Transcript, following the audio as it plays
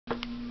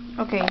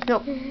Okay,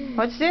 look.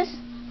 What's this?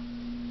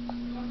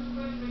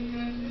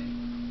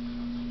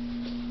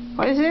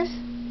 What is this?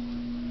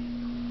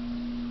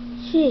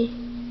 She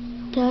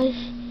does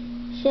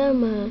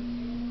summer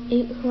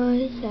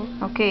equals.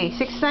 Okay,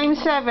 6 times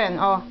 7.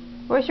 Oh,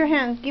 where's your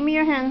hand? Give me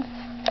your hand.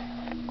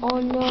 Oh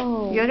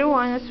no. The other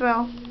one as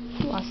well.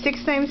 Oh,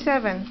 6 times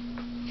 7.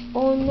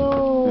 Oh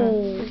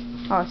no.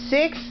 Oh,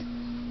 6.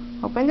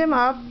 Open them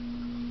up.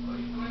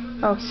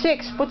 Oh,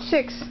 6. Put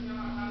 6.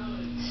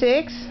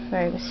 6.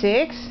 Right,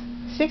 6.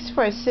 6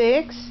 for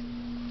 6.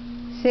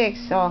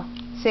 6. Oh,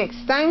 6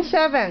 times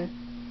 7.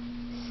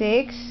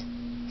 6,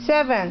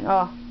 7.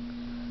 Oh,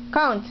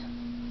 count.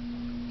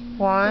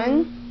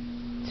 1,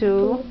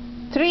 2,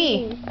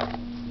 3.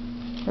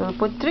 So we'll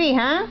put 3,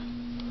 huh?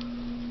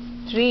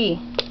 3.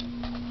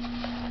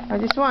 Oh,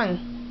 this one.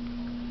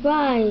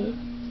 5.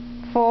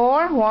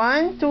 4.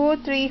 1, 2,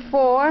 3,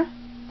 4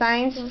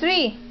 times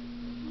 3.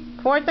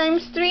 4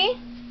 times 3?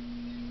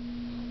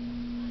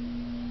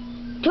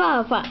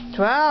 12.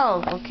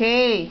 12.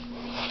 Okay.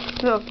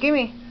 Look, give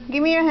me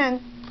your hand.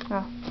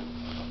 Oh.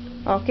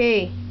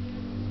 Okay.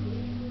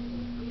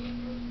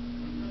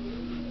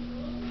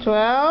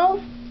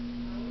 12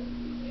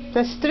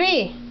 plus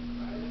 3.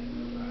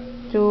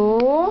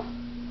 2.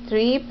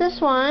 3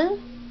 plus 1.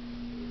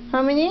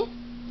 How many?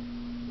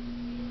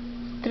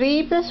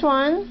 3 plus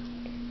 1.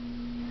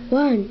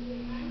 1.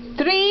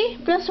 3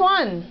 plus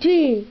 1.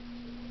 3.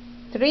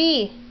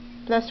 3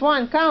 plus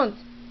 1. Count.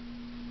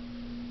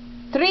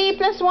 3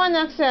 plus 1,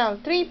 Axel.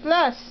 3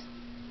 plus.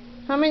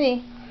 How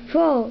many?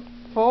 4.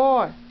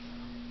 4.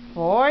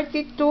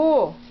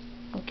 42.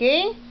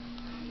 Okay?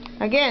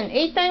 Again,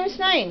 8 times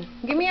 9.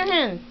 Give me your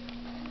hand.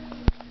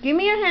 Give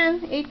me your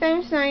hand. 8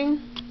 times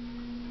 9.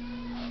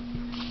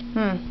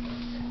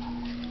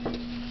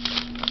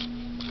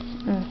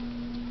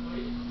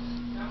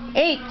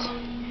 8.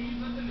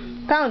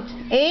 Count.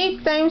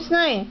 8 times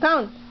 9.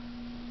 Count.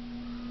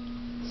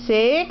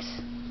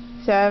 6,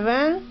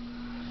 7,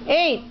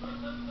 8.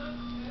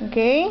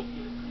 Okay?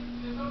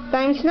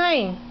 Times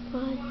 9.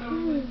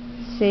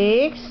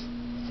 6,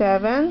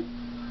 7,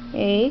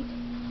 8,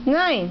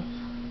 9.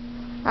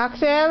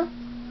 Axel,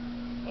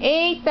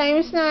 8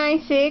 times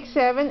 9, 6,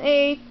 7,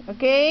 8.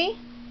 Okay?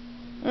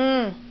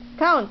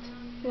 Count.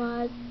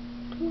 1,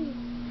 2,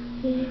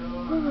 3,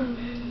 4,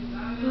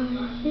 5,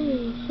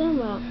 6,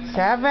 7.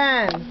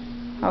 7.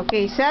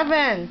 Okay,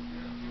 7.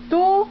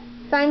 2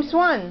 times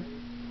 1.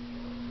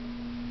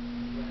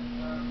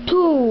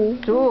 2.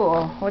 2.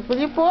 Oh, what will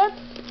you put?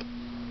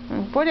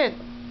 Put it.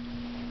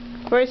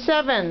 Where's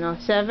 7? Oh,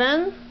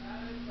 7.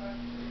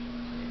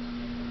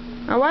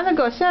 A while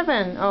ago,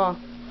 7. Oh,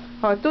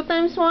 2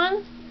 times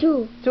 1?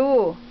 2.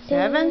 2.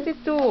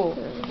 72.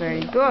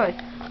 Very good.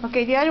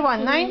 Okay, the other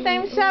one. 9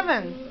 times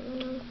 7.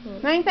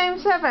 9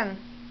 times 7.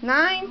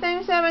 9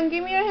 times 7.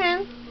 Give me your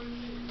hand.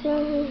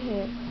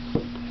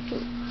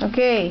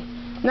 Okay.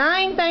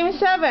 9 times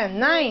 7.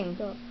 9.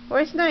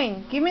 Where's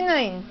 9? Give me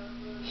 9.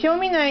 Show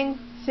me 9.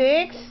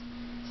 6,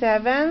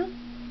 7,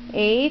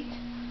 8,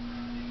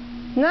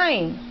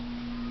 9.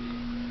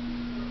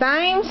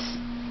 Times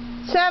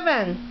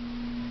 7.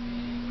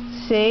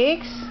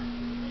 6,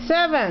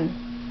 7.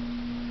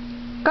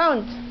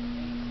 Count.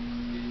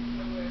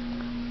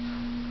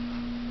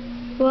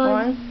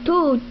 1,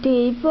 2,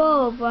 3,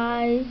 4,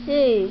 5,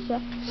 6.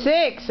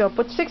 6. So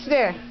put 6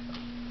 there.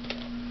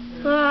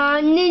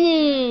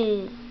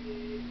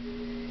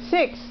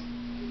 6.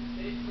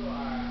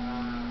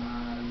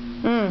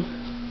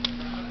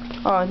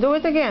 Oh, do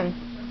it again.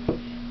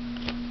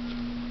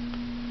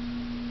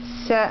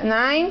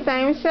 9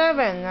 times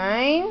 7.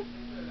 9,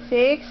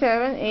 6,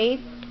 7, 8,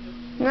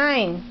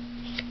 9.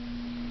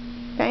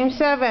 Times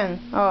 7.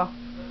 Oh.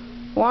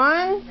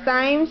 1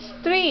 times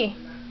 3.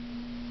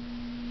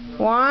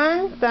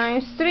 1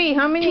 times 3.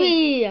 How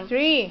many?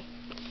 3.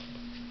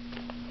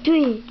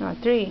 3. Oh,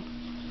 3.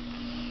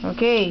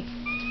 Okay.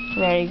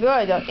 Very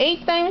good. Oh,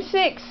 8 times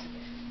 6.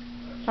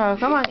 Oh,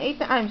 come on.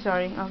 I'm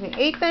sorry. Okay.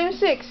 8 times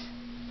 6.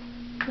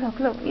 Look,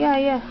 look.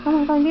 Yeah. Come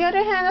on, come on. The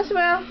other hand as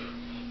well.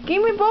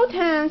 Give me both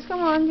hands.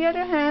 Come on, the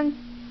other hand.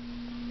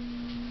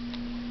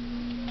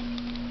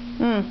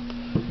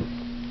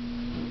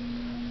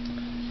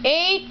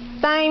 8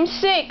 times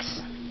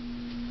 6.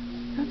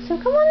 So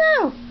come on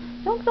now.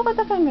 Don't look at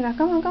the camera.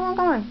 Come on, come on,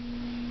 come on.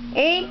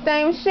 8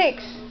 times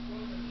 6.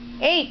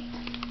 8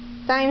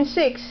 times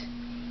 6.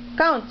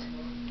 Count.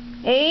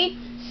 8,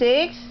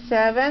 6,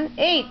 7,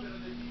 8.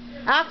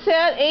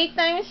 Axel, 8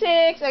 times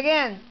 6.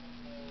 Again.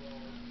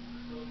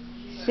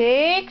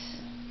 6.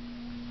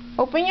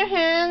 Open your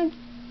hand.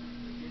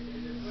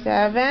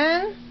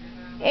 7,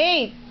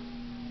 8.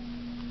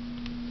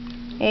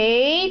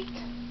 8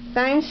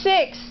 times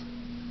 6.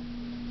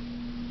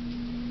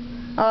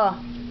 Oh.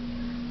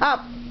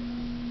 Up.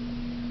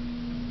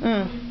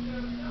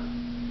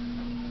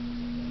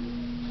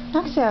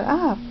 Axel,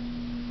 up.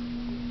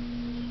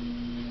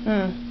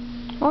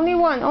 Only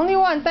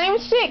one.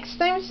 Times 6.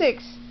 Times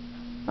 6.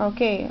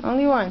 Okay,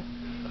 only one.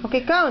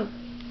 Okay, count.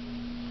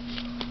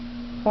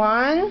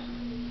 1.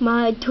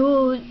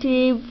 2,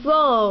 3,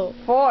 4.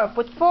 4.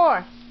 Put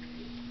 4.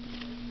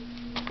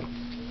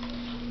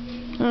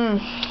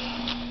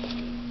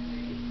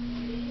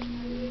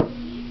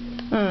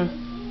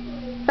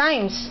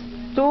 Times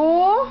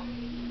 2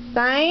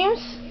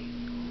 times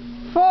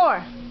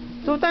 4.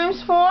 2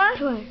 times 4?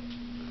 12.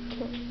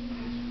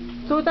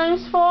 2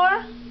 times 4?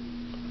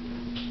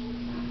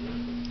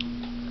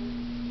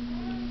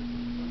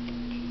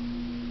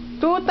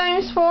 2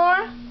 times 4?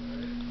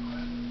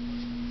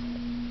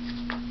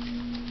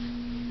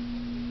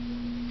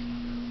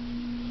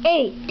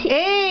 8.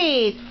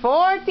 8.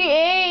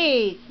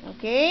 48.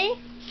 Okay?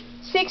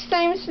 6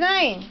 times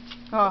 9.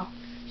 Oh,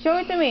 show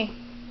it to me.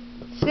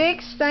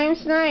 6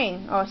 times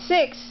 9. Oh,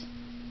 6.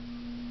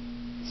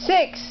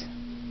 6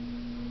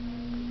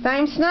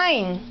 times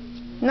 9.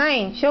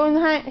 9. Show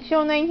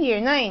 9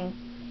 here. 9.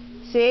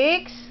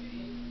 6.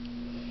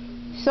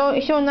 So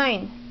show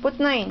 9. Put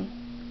 9.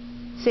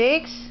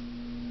 6,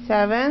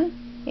 7,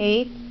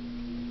 8.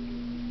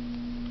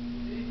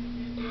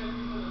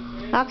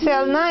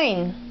 Axel,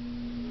 9.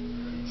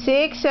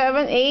 6,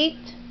 7, 8,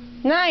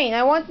 9.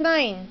 I want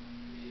 9.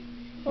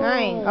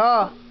 9.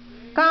 Oh.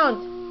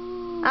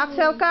 Count.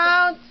 Axel,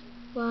 count.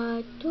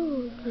 1,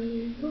 2,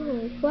 3,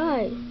 4,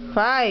 5.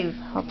 5.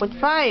 I'll put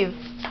 5.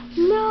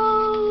 No.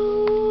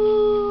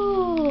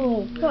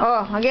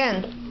 Oh,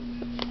 again.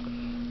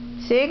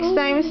 6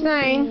 times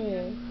 9.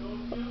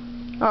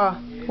 Oh,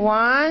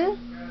 1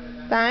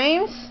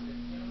 times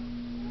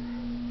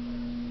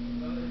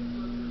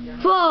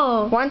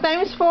 4. 1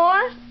 times 4.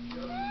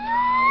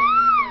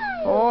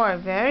 4.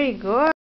 Very good.